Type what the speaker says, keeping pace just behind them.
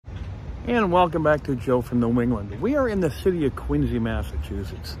And welcome back to Joe from New England. We are in the city of Quincy,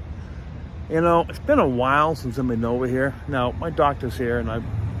 Massachusetts. You know, it's been a while since I've been over here. Now, my doctor's here, and I've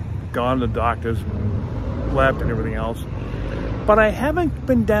gone to the doctors, left, and everything else. But I haven't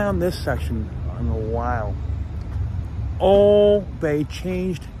been down this section in a while. Oh, they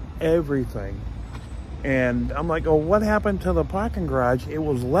changed everything. And I'm like, oh, what happened to the parking garage? It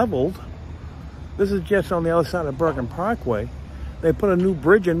was leveled. This is just on the other side of Burgin Parkway. They put a new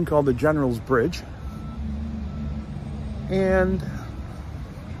bridge in called the Generals Bridge. And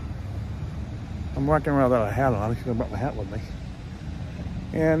I'm walking around without a hat on. I should have brought my hat with me.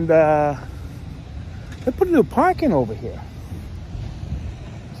 And they put a new park in over here.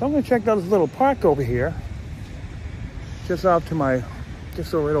 So I'm gonna check out this little park over here. Just off to my,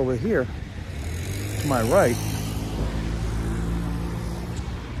 just right over here, to my right.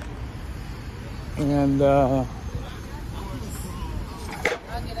 And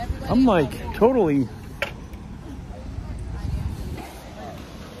I'm like totally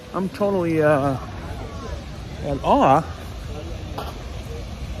at awe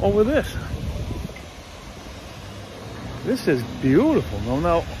over this. This is beautiful.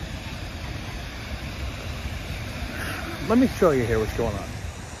 No, let me show you here what's going on.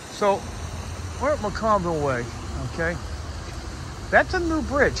 So we're at McConville Way, okay? That's a new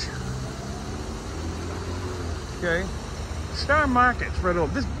bridge. Okay, Star Market's right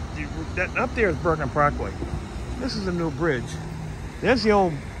over this. That up there is Burgin Parkway. This is a new bridge. There's the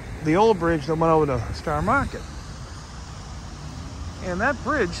old bridge that went over to Star Market, and that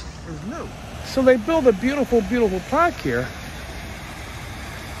bridge is new. So they built a beautiful, beautiful park here,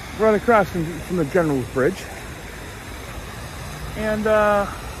 right across from the Generals Bridge. And yeah,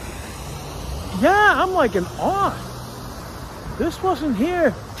 I'm like in awe. This wasn't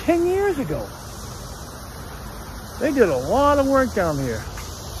here 10 years ago. They did a lot of work down here.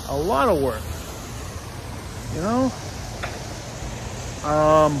 A lot of work. You know?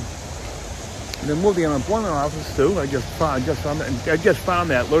 They moved the unemployment office too. I just found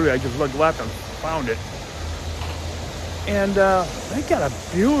that. Literally, I just looked left and found it. And they got a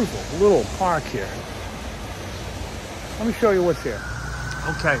beautiful little park here. Let me show you what's here.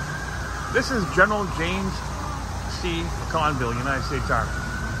 Okay. This is General James C. McConville, United States Army.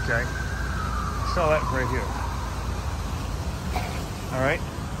 Okay. Saw that right here. All right,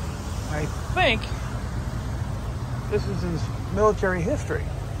 I think this is his military history.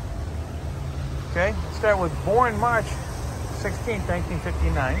 Okay, let's start with born March 16th,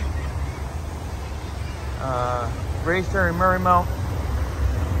 1959. Raised here in Marymount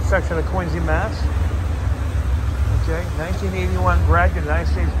section of Quincy, Mass. Okay, 1981 graduate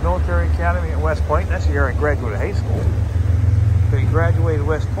United States Military Academy at West Point. That's the year I graduated high school. So he graduated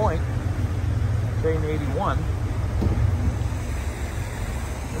West Point, okay, in 81.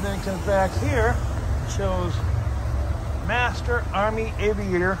 And then it comes back here, shows Master Army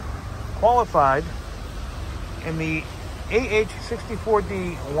Aviator qualified in the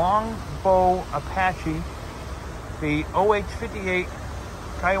AH-64D Longbow Apache, the OH-58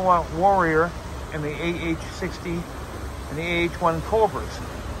 Kiowa Warrior, and the AH-60 and the AH-1 Cobras.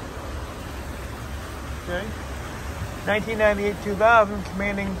 Okay. 1998-2000,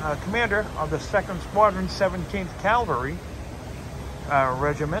 commander of the 2nd Squadron, 17th Cavalry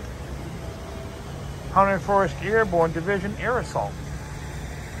Regiment, 101st Airborne Division Air Assault.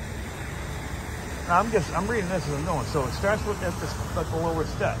 Now I'm reading this as I'm going, so it starts with at the lower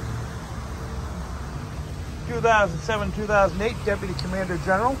step. 2007-2008, Deputy Commander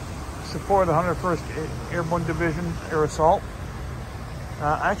General, support of the 101st Airborne Division Air Assault.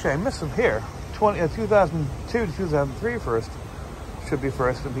 Actually, I missed them here. 2002 to 2003 first, should be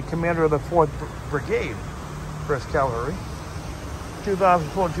first, to be commander of the 4th Brigade, 1st Cavalry.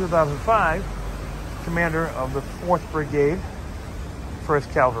 2004-2005, commander of the 4th Brigade,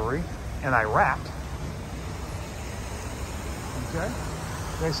 1st Cavalry, in Iraq. Okay.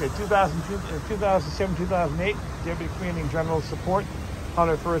 They say 2007-2008, Deputy Commanding General Support,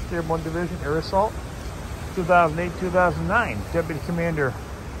 101st Airborne Division Air Assault. 2008-2009, Deputy Commander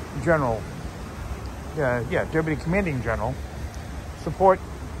General, Deputy Commanding General, support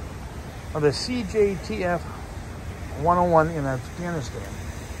of the CJTF 101 in Afghanistan.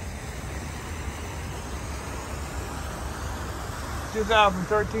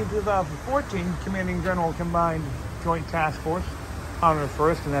 2013-2014, Commanding General Combined Joint Task Force,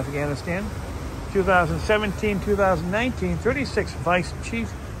 101st in Afghanistan. 2017-2019, 36th Vice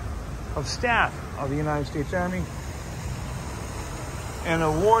Chief of Staff of the United States Army, and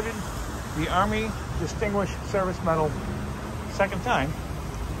awarded the Army Distinguished Service Medal, 2nd time,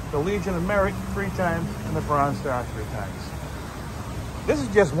 the Legion of Merit 3 times, and the Bronze Star 3 times. This is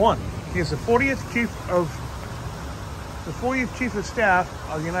just one. He is the 40th Chief of Staff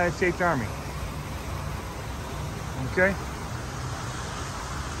of the United States Army. Okay?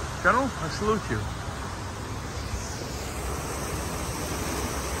 General, I salute you.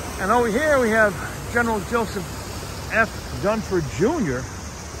 And over here we have General Joseph F. Dunford Jr.,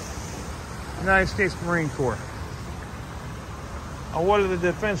 United States Marine Corps. Awarded the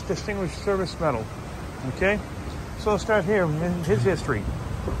Defense Distinguished Service Medal. Okay? So let's start here in his history.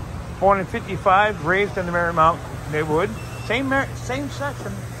 Born in 55, raised in the Marymount neighborhood. Same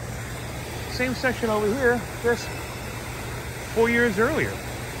section over here, just 4 years earlier.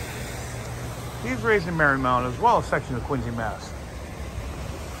 He's raised in Marymount as well, a section of Quincy, Mass.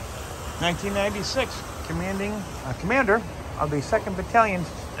 1996, commander of the 2nd Battalion,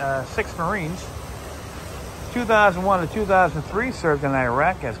 6th Marines. 2001 to 2003, served in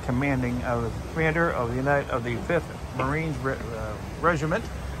Iraq as commander of the 5th Marines Regiment.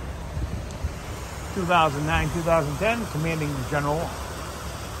 2009-2010, commanding general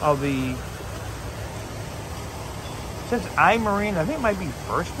of the, since I think it might be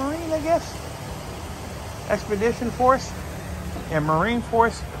 1st Marine, I guess, Expedition Force and Marine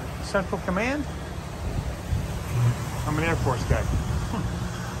Force Central Command. I'm an Air Force guy.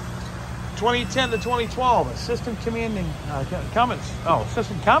 2010 to 2012, Assistant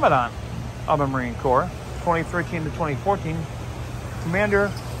Commandant of the Marine Corps. 2013 to 2014, Commander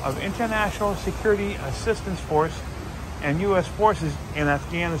of International Security Assistance Force and U.S. Forces in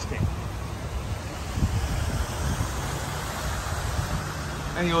Afghanistan.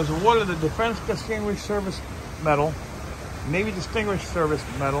 And he was awarded the Defense Distinguished Service Medal, Navy Distinguished Service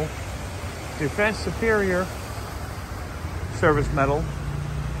Medal, Defense Superior Service Medal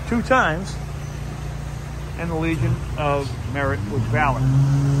 2 times, and the Legion of Merit with Valor.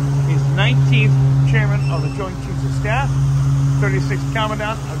 He's 19th Chairman of the Joint Chiefs of Staff, 36th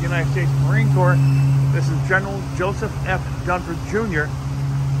Commandant of the United States Marine Corps. This is General Joseph F. Dunford Jr.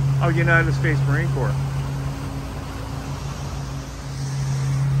 of the United States Marine Corps.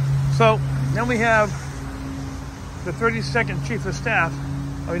 So, then we have the 32nd Chief of Staff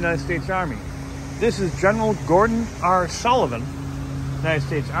of the United States Army. This is General Gordon R. Sullivan, United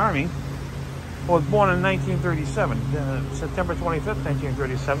States Army. Was born in 1937, September 25th,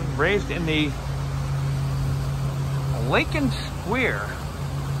 1937. Raised in the Lincoln Square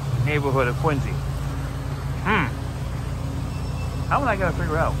neighborhood of Quincy. How am I going to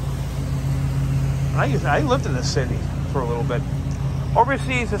figure out? I lived in this city for a little bit.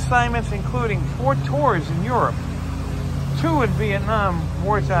 Overseas assignments including 4 tours in Europe, 2 in Vietnam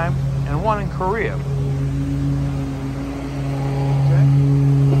wartime, and 1 in Korea.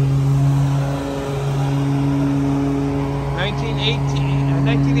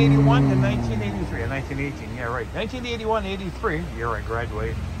 1981 to 1983, 1918, yeah, right. 1981-83, year I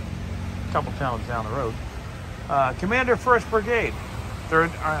graduated, a couple towns down the road. Commander 1st Brigade,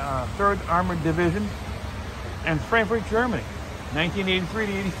 3rd Armored Division, and Frankfurt, Germany. 1983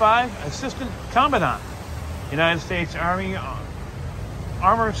 to 85, Assistant Commandant, United States Army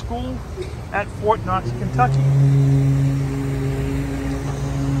Armor School at Fort Knox, Kentucky.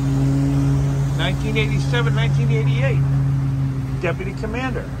 1987-1988, Deputy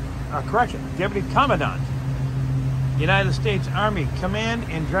Commandant, United States Army Command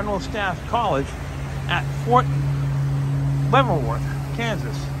and General Staff College at Fort Leavenworth,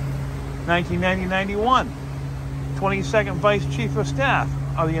 Kansas. 1990-91, 22nd Vice Chief of Staff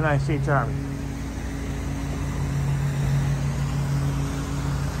of the United States Army.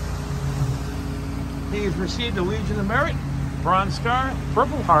 He has received the Legion of Merit, Bronze Star,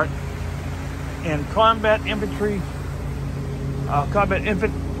 Purple Heart, and Combat Infantryman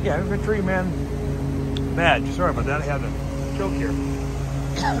badge. Sorry about that, I had a choke here.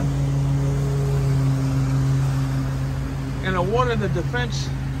 And awarded the Defense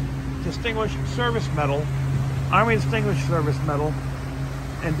Distinguished Service Medal, Army Distinguished Service Medal,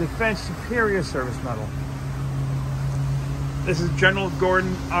 and Defense Superior Service Medal. This is General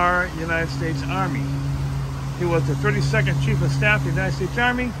Gordon R. United States Army. He was the 32nd Chief of Staff of the United States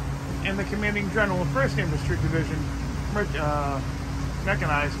Army and the Commanding General of 1st Infantry Division,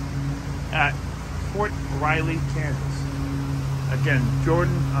 mechanized at Fort Riley, Kansas. Again,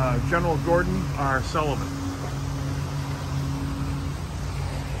 General Gordon R. Sullivan.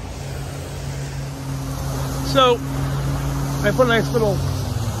 So, I put a nice little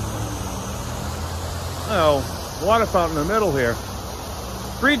water fountain in the middle here.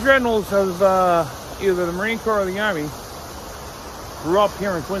 3 generals of either the Marine Corps or the Army grew up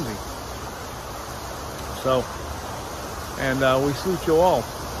here in Quincy. So, and we salute you all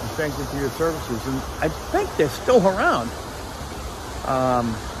and thank you for your services. And I think they're still around.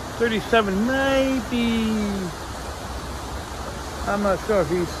 37, maybe. I'm not sure if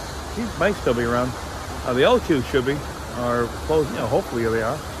he might still be around. The other two should be, or close, hopefully they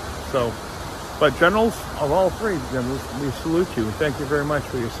are. So, but Generals, of all three Generals, we salute you and thank you very much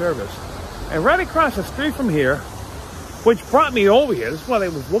for your service. And right across the street from here, which brought me over here, this is what I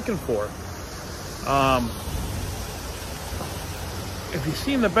was looking for. If you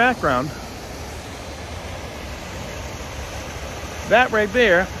see in the background, that right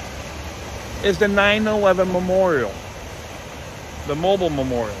there is the 9/11 Memorial, the mobile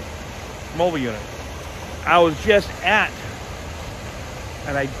memorial, mobile unit. I was just at,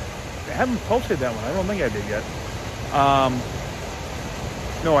 and I haven't posted that one. I don't think I did yet.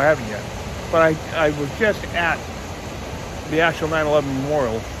 No, I haven't yet. But I was just at the actual 9/11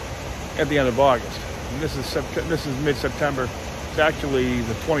 memorial at the end of August. And this is mid-September. It's actually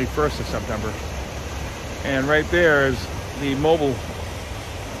the 21st of September. And right there is the mobile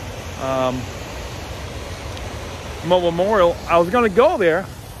memorial. I was going to go there,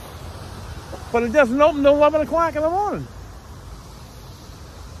 but it doesn't open until 11 o'clock in the morning.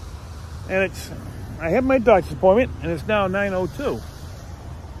 And I have my doctor's appointment, and it's now 9:02.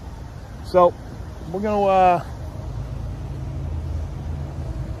 So we're going to,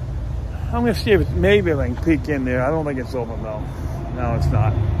 I'm going to see if maybe I can peek in there. I don't think it's open though. No, it's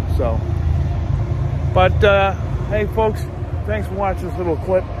not. So, but hey folks, thanks for watching this little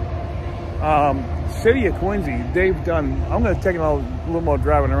clip. City of Quincy, they've done, I'm going to take a little more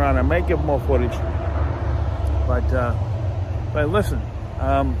driving around. I might give more footage. But listen,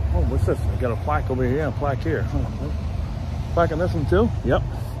 oh, what's this? I got a plaque over here, a plaque here. Plaque on this one too? Yep.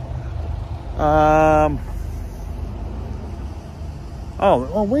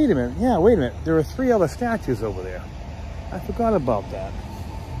 Oh, wait a minute. Yeah, wait a minute. There are 3 other statues over there. I forgot about that.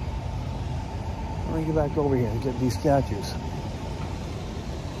 Let me get back over here and get these statues.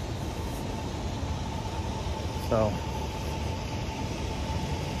 So.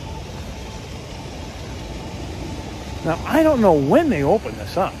 Now, I don't know when they opened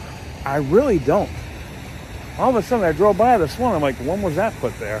this up. I really don't. All of a sudden, I drove by this one. I'm like, when was that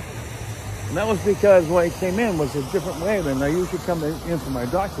put there? And that was because when I came in was a different way than I usually come in for my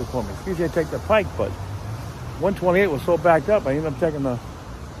doctor's appointment. Usually I take the Pike, but 128 was so backed up, I ended up taking the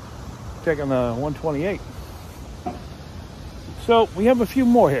 128. So we have a few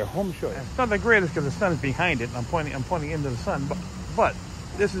more here. Let me show you. It's not the greatest because the sun is behind it, and I'm pointing into the sun. But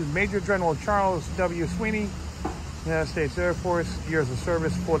this is Major General Charles W. Sweeney, United States Air Force, years of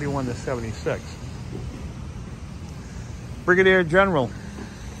service 41 to 76. Brigadier General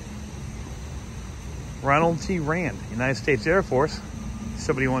Ronald T. Rand, United States Air Force,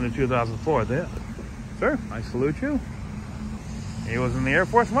 71 to 2004. There, sir, I salute you. He was in the Air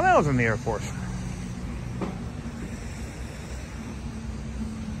Force when I was in the Air Force.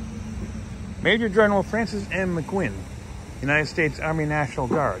 Major General Francis M. McQuinn, United States Army National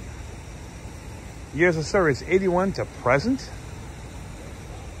Guard. Years of service 81 to present.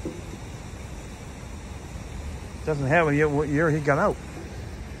 Doesn't have a year, what year he got out.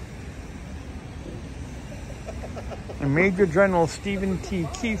 And Major General Stephen T.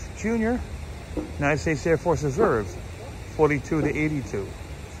 Keefe, Jr., United States Air Force Reserve, 42 to 82,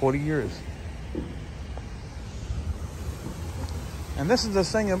 40 years. And this is the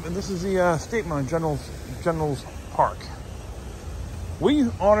thing. This is the statement on Generals Park. We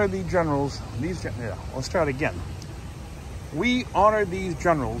honor the generals. Let's start again. We honor these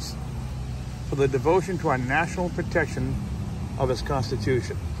generals for the devotion to our national protection of its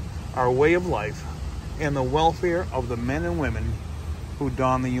Constitution, our way of life, and the welfare of the men and women who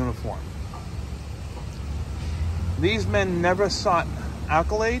don the uniform. These men never sought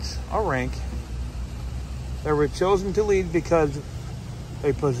accolades or rank. They were chosen to lead because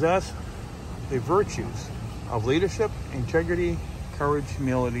they possess the virtues of leadership, integrity, courage,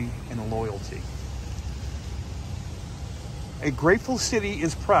 humility, and loyalty. A grateful city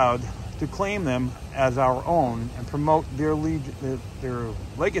is proud to claim them as our own and promote their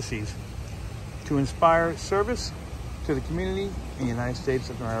legacies to inspire service to the community in the United States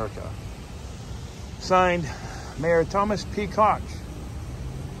of America. Signed, Mayor Thomas P. Koch,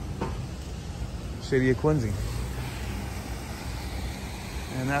 City of Quincy.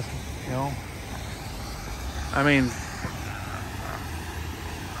 And that's, I mean,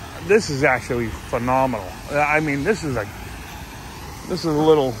 this is actually phenomenal. I mean, this is a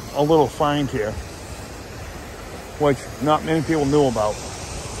little find here, which not many people knew about.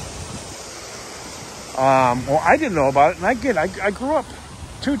 Well, I didn't know about it, and I grew up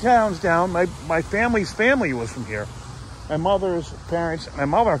 2 towns down. My family's family was from here. My mother's parents, my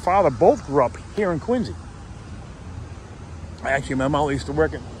mother and father both grew up here in Quincy. Actually, my mother used to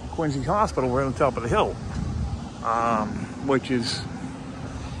work at Quincy Hospital right on top of the hill, which is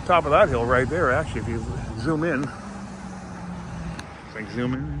top of that hill right there. Actually, if you zoom in,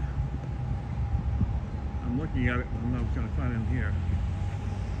 zoom in. I'm looking at it. I'm not going to find it in here,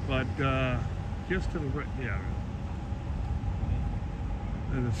 but just to the right, yeah.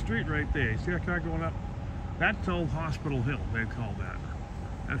 There's a street right there. You see that car going up? That's Old Hospital Hill, they call that.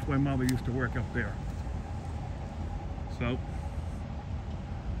 That's where Mother used to work up there. So,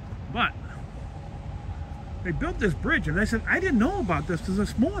 but they built this bridge, and I said, I didn't know about this till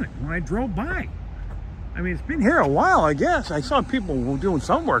this morning when I drove by. I mean, it's been here a while, I guess. I saw people were doing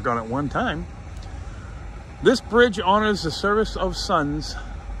some work on it one time. This bridge honors the service of sons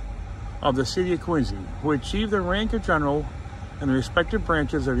of the city of Quincy who achieved the rank of general in the respective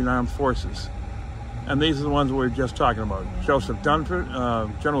branches of the armed forces. And these are the ones we were just talking about. Joseph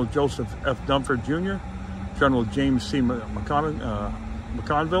Dunford, General Joseph F. Dunford Jr., General James C. McConville,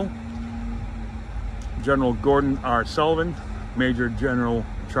 General Gordon R. Sullivan, Major General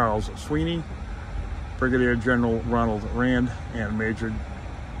Charles Sweeney, Brigadier General Ronald Rand, and Major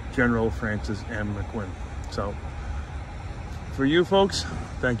General Francis M. McQuinn. So, for you folks,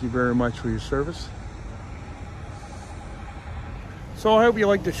 thank you very much for your service. So I hope you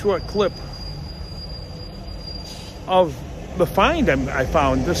liked the short clip of the find I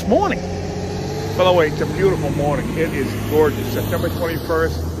found this morning. By the way, it's a beautiful morning. It is gorgeous. September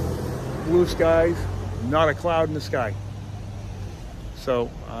 21st, blue skies, not a cloud in the sky.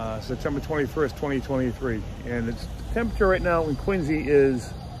 So September 21st, 2023. And the temperature right now in Quincy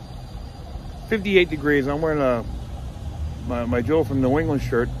is 58 degrees. I'm wearing my Joe from New England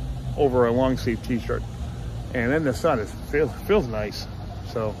shirt over a long sleeve t-shirt. And then the sun feels nice.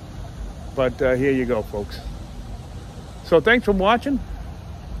 So, but here you go, folks. So thanks for watching.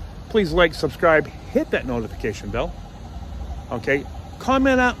 Please like, subscribe, hit that notification bell. Okay,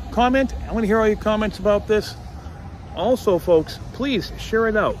 comment. I want to hear all your comments about this. Also, folks, please share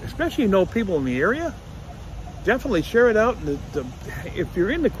it out, especially if you know people in the area. Definitely share it out. If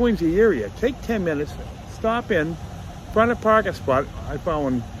you're in the Quincy area, take 10 minutes, stop in, find a parking spot. I found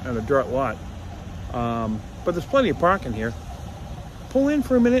one on a dirt lot. But there's plenty of parking here. Pull in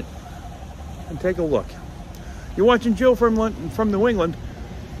for a minute and take a look. You're watching Joe from New England.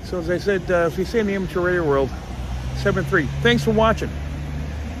 So as I said, if you see in the amateur radio world, 7-3. Thanks for watching.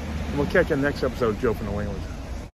 And we'll catch you on the next episode of Joe from New England.